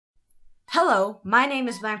Hello, my name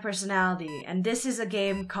is Blank Personality, and this is a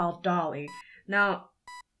game called Dolly. Now,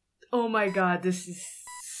 oh my god, this is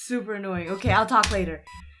super annoying. Okay, I'll talk later.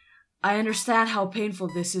 I understand how painful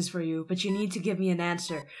this is for you, but you need to give me an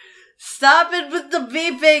answer. Stop it with the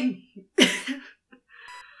beeping!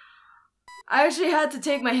 I actually had to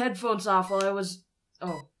take my headphones off while I was...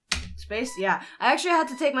 Oh, space? Yeah. I actually had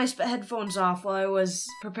to take my headphones off while I was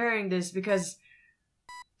preparing this because...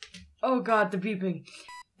 Oh god, the beeping.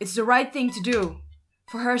 It's the right thing to do.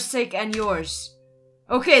 For her sake and yours.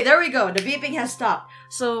 Okay, there we go. The beeping has stopped.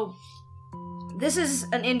 So, this is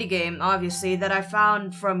an indie game, obviously, that I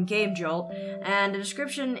found from Game Jolt. And the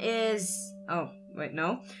description is... Oh, wait,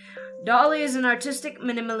 no. Dolly is an artistic,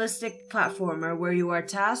 minimalistic platformer where you are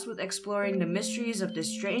tasked with exploring the mysteries of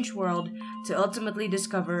this strange world to ultimately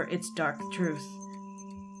discover its dark truth.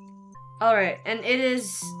 Alright, and it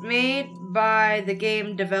is made by the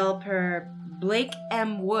game developer Blake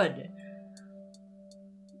M. Wood.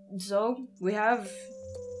 So, we have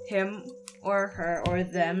him, or her, or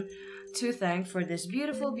them to thank for this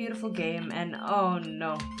beautiful, beautiful game, and oh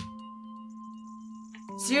no.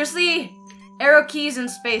 Seriously? Arrow keys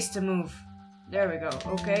and space to move. There we go.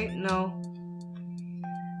 Okay, no.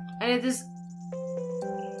 And it is...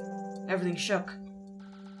 Everything shook.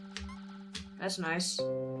 That's nice.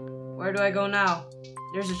 Where do I go now?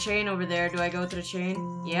 There's a chain over there. Do I go to the chain?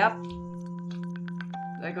 Yep.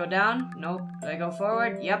 Do I go down? Nope. Do I go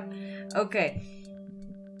forward? Yep. Okay.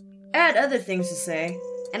 I had other things to say.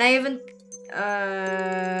 And I even...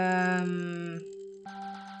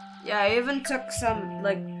 Yeah, I even took some,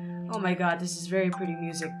 like... Oh my god, this is very pretty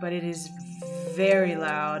music, but it is very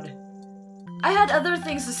loud. I had other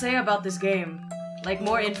things to say about this game. Like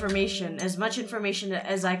more information. As much information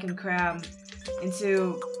as I can cram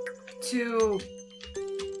into...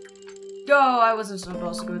 Oh, I wasn't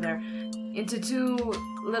supposed to go there. Into two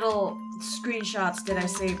little screenshots that I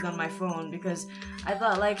saved on my phone because I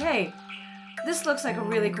thought like, hey, this looks like a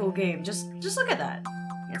really cool game. Just look at that.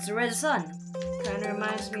 It's a red sun. Kind of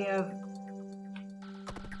reminds me of...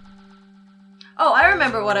 Oh, I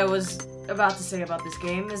remember what I was about to say about this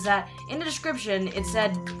game, is that in the description it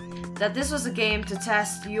said that this was a game to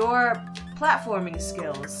test your platforming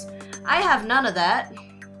skills. I have none of that.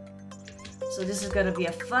 So this is gonna be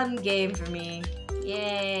a fun game for me.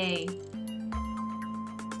 Yay.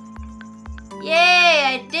 Yay,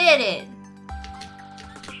 I did it!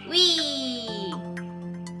 Whee!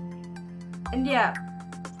 And yeah.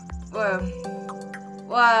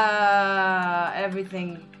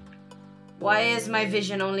 Everything. Why is my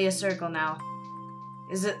vision only a circle now?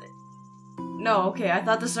 Is it... No, okay, I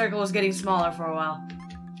thought the circle was getting smaller for a while.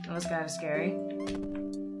 That was kind of scary.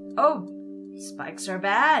 Oh, spikes are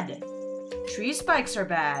bad. Tree spikes are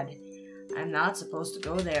bad. I'm not supposed to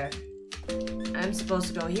go there. I'm supposed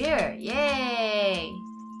to go here. Yay!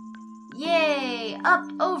 Yay! Up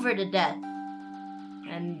over to death.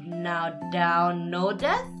 And now down, no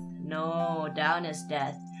death? No, down is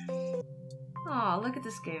death. Oh, look at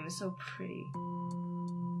this game. It's so pretty.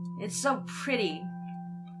 It's so pretty.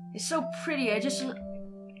 It's so pretty. I just...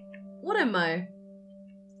 What am I?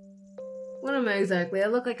 What am I exactly? I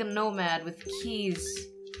look like a nomad with keys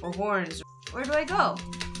or horns. Where do I go?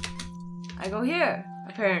 I go here,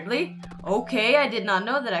 apparently. Okay, I did not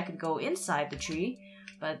know that I could go inside the tree,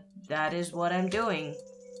 but that is what I'm doing.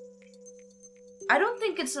 I don't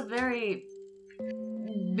think it's a very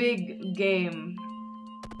big game.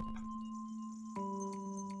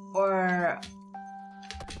 Or...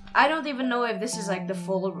 I don't even know if this is like the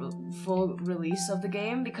full release of the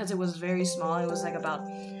game, because it was very small. It was like about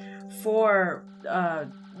 4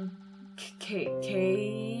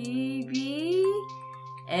 KB?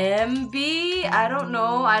 MB? I don't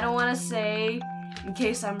know. I don't want to say in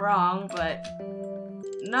case I'm wrong, but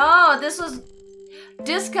no,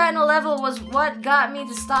 this kind of level was what got me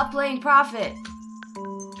to stop playing Prophet.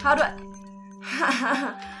 How do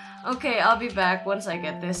I... Okay, I'll be back once I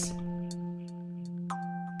get this.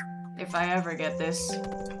 If I ever get this.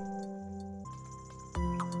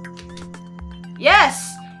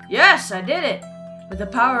 Yes! Yes, I did it! With the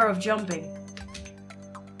power of jumping.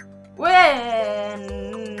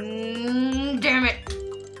 Damn it!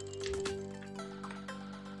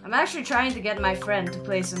 I'm actually trying to get my friend to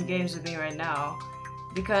play some games with me right now.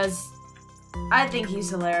 Because I think he's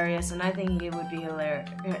hilarious, and I think it would be hilarious.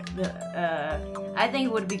 I think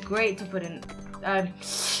it would be great to put in...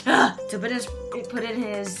 put in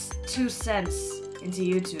his 2 cents into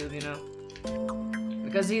YouTube, you know.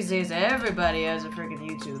 Because these days everybody has a freaking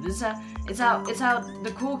YouTube. It's how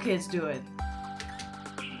the cool kids do it.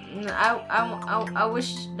 I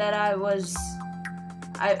wish that I was...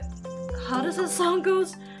 How does that song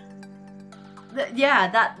goes? Yeah,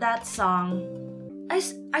 that song. I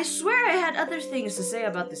swear I had other things to say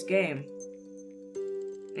about this game.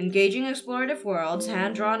 Engaging explorative worlds,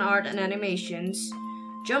 hand-drawn art and animations.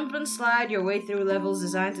 Jump and slide your way through levels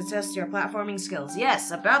designed to test your platforming skills.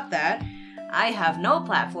 Yes, about that. I have no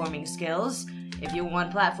platforming skills. If you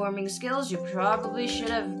want platforming skills, you probably should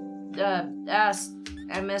have asked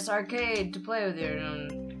MS Arcade to play with you.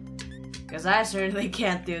 Because I certainly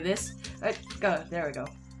can't do this. Go, there we go.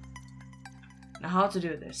 Now how to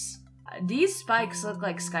do this. These spikes look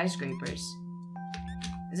like skyscrapers.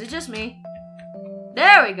 Is it just me?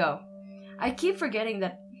 There we go! I keep forgetting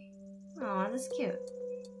that... Aw, that's cute.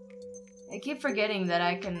 I keep forgetting that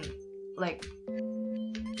I can, like...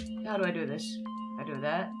 How do I do this? I do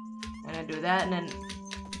that, and I do that, and then...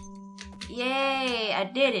 Yay! I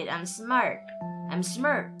did it! I'm smart! I'm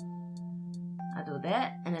smart! I do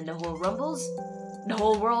that, and then the whole rumbles. The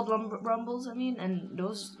whole world rumbles, I mean, and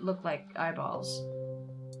those look like eyeballs.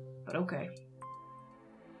 But okay.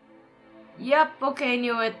 Yep, okay,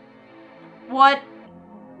 knew it. What?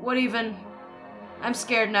 What even? I'm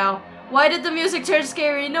scared now. Why did the music turn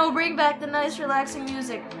scary? No, bring back the nice, relaxing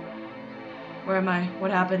music. Where am I?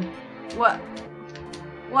 What happened? What?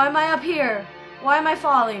 Why am I up here? Why am I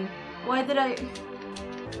falling? Why did I...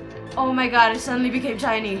 Oh my god, it suddenly became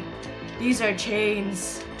tiny. These are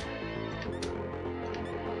chains.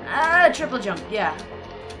 Ah, triple jump, yeah.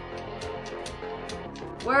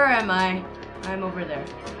 Where am I? I'm over there.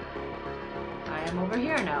 I am over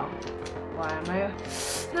here now. Why am I...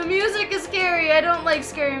 The music is scary! I don't like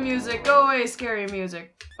scary music. Go away, scary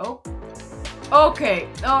music. Oh. Okay.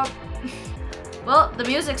 Oh. Well, the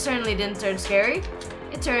music certainly didn't turn scary.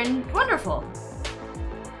 It turned wonderful.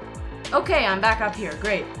 Okay, I'm back up here.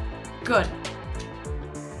 Great. Good.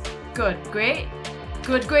 Good. Great.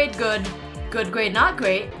 Good, great, good. Good, great, not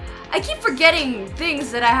great. I keep forgetting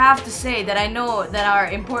things that I have to say that I know that are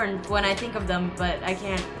important when I think of them, but I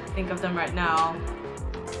can't think of them right now.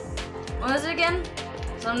 What was it again?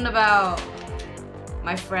 Something about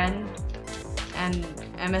my friend and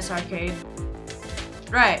MS Arcade.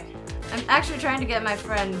 Right. I'm actually trying to get my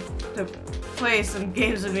friend to play some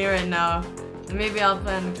games with me right now. And maybe I'm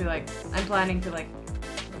planning to like...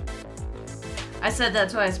 I said that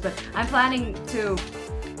twice, but I'm planning to...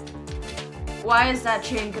 Why is that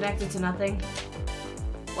chain connected to nothing?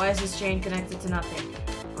 Why is this chain connected to nothing?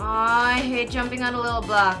 Oh, I hate jumping on the little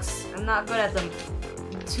blocks. I'm not good at them.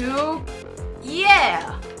 2...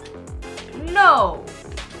 Yeah! No!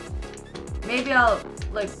 Maybe I'll,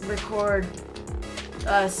 like, record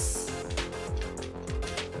us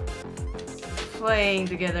playing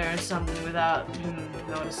together or something without him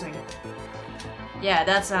noticing. Yeah,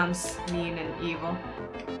 that sounds mean and evil.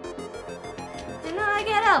 You know, I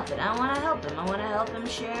can't help it. I want to help him. I want to help him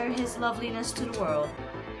share his loveliness to the world.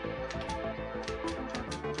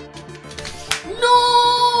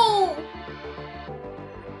 No!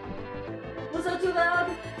 Was that too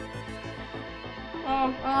loud?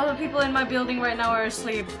 Oh, all the people in my building right now are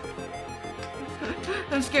asleep.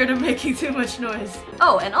 I'm scared of making too much noise.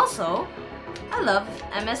 Oh, and also, I love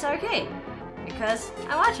MS Arcade because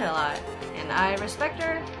I watch her a lot, and I respect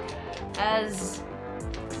her as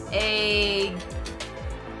a...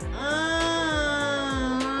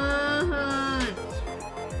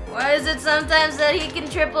 Why is it sometimes that he can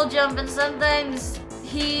triple jump and sometimes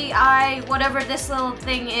whatever this little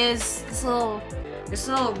thing is, this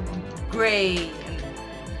little gray and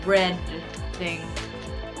red thing.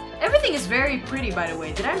 Everything is very pretty, by the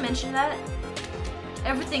way. Did I mention that?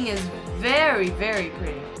 Everything is very, very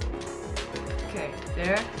pretty. Okay,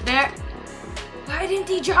 there. Why didn't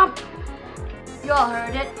he jump? You all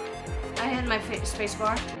heard it. I hit my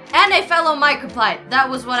spacebar. And a fellow microplite. That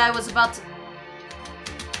was what I was about to...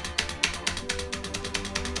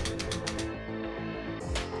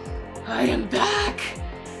 I am back!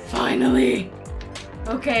 Finally!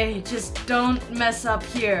 Okay, just don't mess up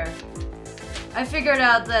here. I figured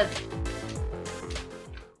out that...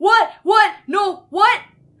 What? What? No, what?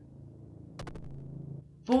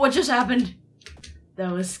 But what just happened?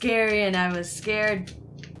 That was scary and I was scared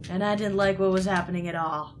and I didn't like what was happening at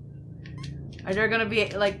all. Are there gonna be,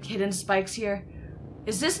 like, hidden spikes here?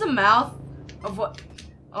 Is this the mouth of what?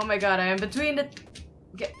 Oh my god, I am between the...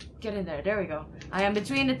 Get in there, there we go. I am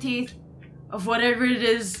between the teeth of whatever it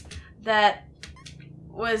is that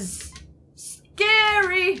was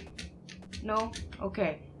scary. No?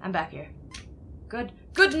 Okay, I'm back here. Good.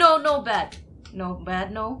 Good, no, no, bad. No,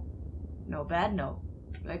 bad, no. No, bad, no.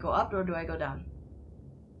 Do I go up or do I go down?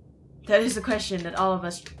 That is the question that all of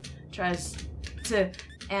us tries to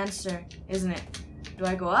answer, isn't it? Do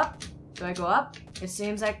I go up? Do I go up? It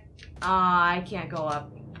seems like... I can't go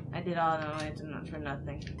up. I did all the way for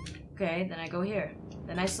nothing. Okay, then I go here.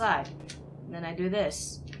 Then I slide. Then I do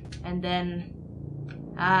this. And then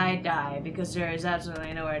I die because there is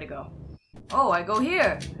absolutely nowhere to go. Oh, I go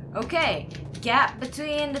here. Okay. Gap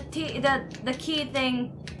between the key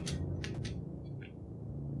thing.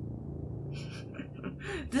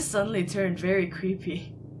 This suddenly turned very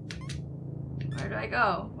creepy. Where do I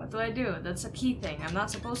go? What do I do? That's a key thing. I'm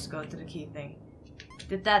not supposed to go to the key thing.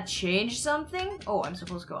 Did that change something? Oh, I'm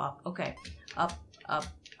supposed to go up. Okay. Up, up,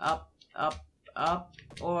 up, up, up.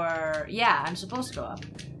 Or, yeah, I'm supposed to go up.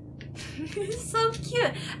 So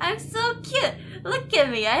cute. I'm so cute. Look at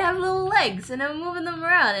me. I have little legs and I'm moving them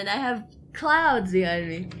around and I have clouds behind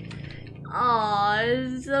me. Aw,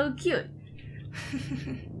 it's so cute.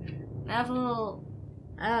 I have a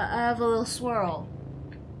little swirl.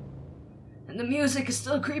 And the music is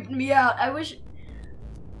still creeping me out. I wish...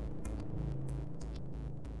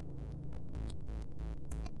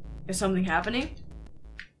 Is something happening?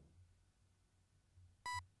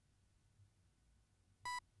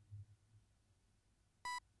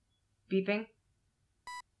 Beeping?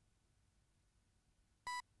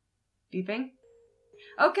 Beeping?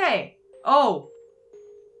 Okay! Oh!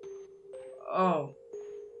 Oh.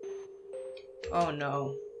 Oh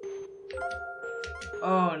no.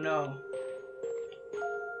 Oh no.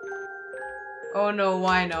 Oh no,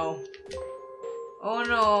 why no? Oh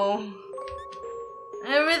no.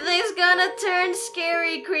 Everything's gonna turn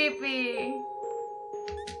scary creepy.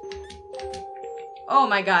 Oh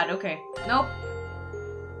my god, okay. Nope.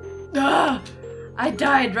 Ugh! I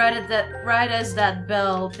died right as that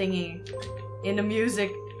bell thingy in the music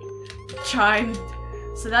chimed.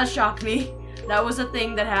 So that shocked me. That was a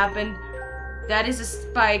thing that happened. That is a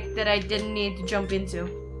spike that I didn't need to jump into.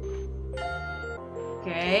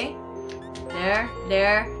 Okay.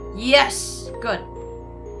 There. Yes! Good.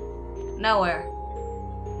 Now where?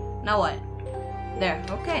 Now what? There.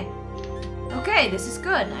 Okay. Okay, this is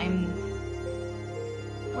good.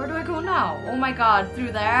 Where do I go now? Oh my god,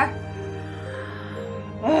 through there?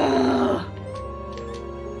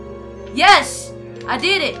 Yes! I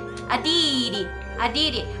did it! I did it! I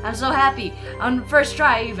did it! I'm so happy. On the first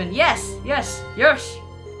try even. Yes! Yes! Yes!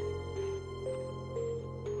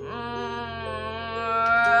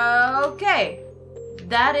 Okay.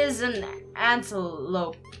 That is an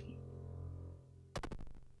antelope.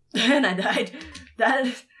 And I died.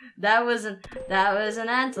 That was an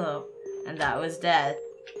antelope. And that was death.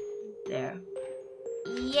 There.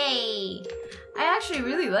 Yay! I actually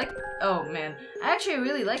really like... Oh, man. I actually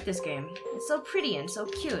really like this game. It's so pretty and so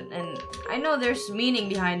cute. And I know there's meaning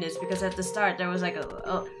behind this because at the start there was like a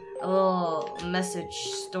little message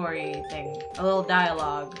story thing. A little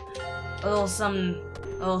dialogue. A little some.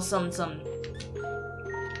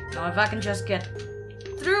 Now if I can just get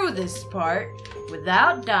through this part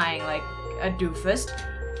without dying like a doofus.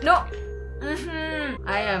 No!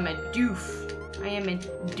 I am a doof. I am a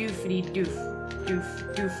doofity doof.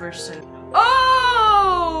 Dooferson. Oh!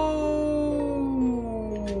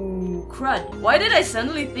 Crud. Why did I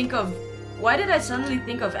suddenly think of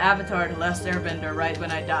Avatar: The Last Airbender right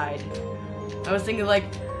when I died? I was thinking like,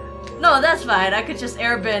 no, that's fine. I could just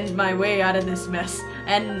airbend my way out of this mess.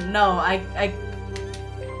 And no, I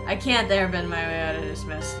can't airbend my way out of this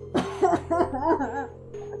mess.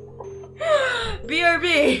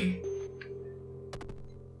 BRB!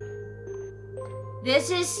 This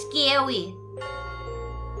is scary.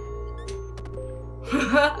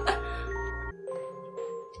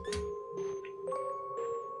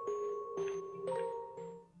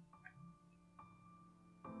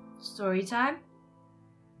 Story time?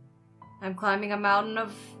 I'm climbing a mountain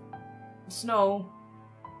of snow.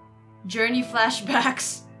 Journey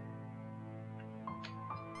flashbacks.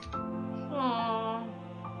 Aww.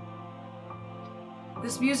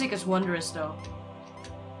 This music is wondrous though.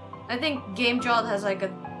 I think GameJolt has like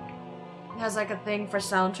a thing for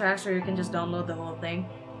soundtracks where you can just download the whole thing.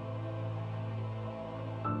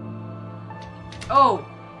 Oh!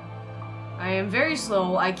 I am very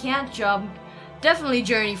slow, I can't jump. Definitely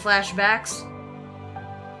journey flashbacks.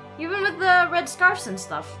 Even with the red scarves and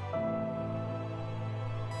stuff.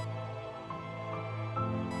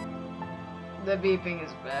 The beeping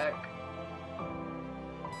is back.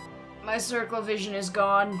 My circle vision is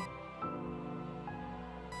gone.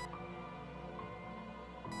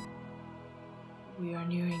 We are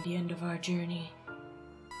nearing the end of our journey.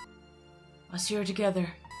 Us here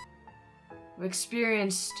together. We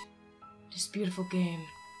experienced this beautiful game.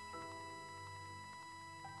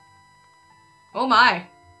 Oh my!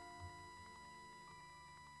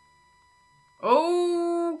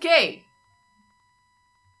 Okay!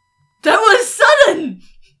 That was sudden!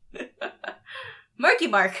 Murky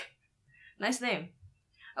Mark. Nice name.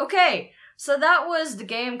 Okay, so that was the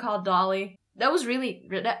game called Dolly. That was really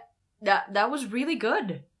that was really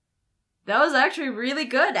good. That was actually really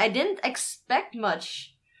good. I didn't expect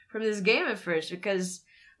much from this game at first because,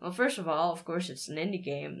 well, first of all, of course, it's an indie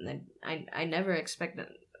game. And I never expected.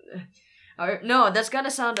 Or no, that's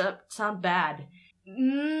gonna sound bad. If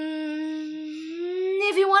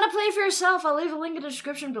you want to play for yourself, I'll leave a link in the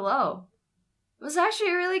description below. It was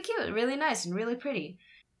actually really cute, really nice, and really pretty.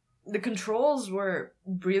 The controls were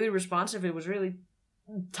really responsive. It was really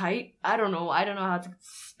tight. I don't know how to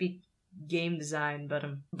speak game design, but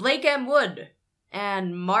Blake M. Wood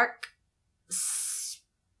and Mark Sparling,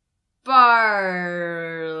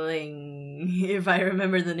 if I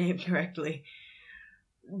remember the name correctly.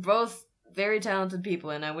 Both very talented people,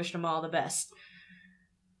 and I wish them all the best.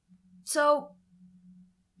 So,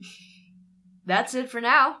 that's it for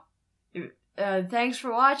now. Thanks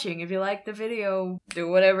for watching. If you liked the video, do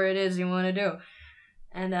whatever it is you want to do.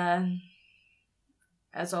 And,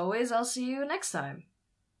 as always, I'll see you next time.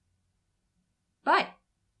 Bye.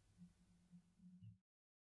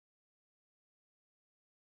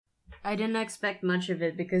 I didn't expect much of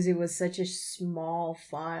it because it was such a small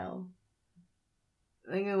file.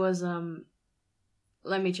 I think it was,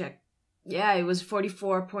 let me check. Yeah, it was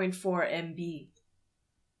 44.4 MB.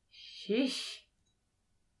 Sheesh.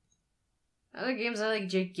 Other games are like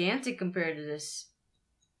gigantic compared to this.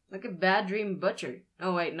 Look at Bad Dream Butcher.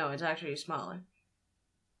 Oh wait, no, it's actually smaller.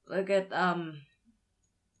 Look at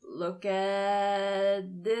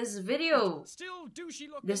this video.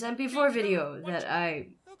 This MP4 video that I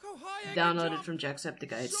downloaded from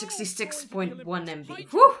Jacksepticeye. It's 66.1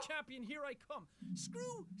 MB. Whew!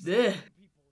 Ugh.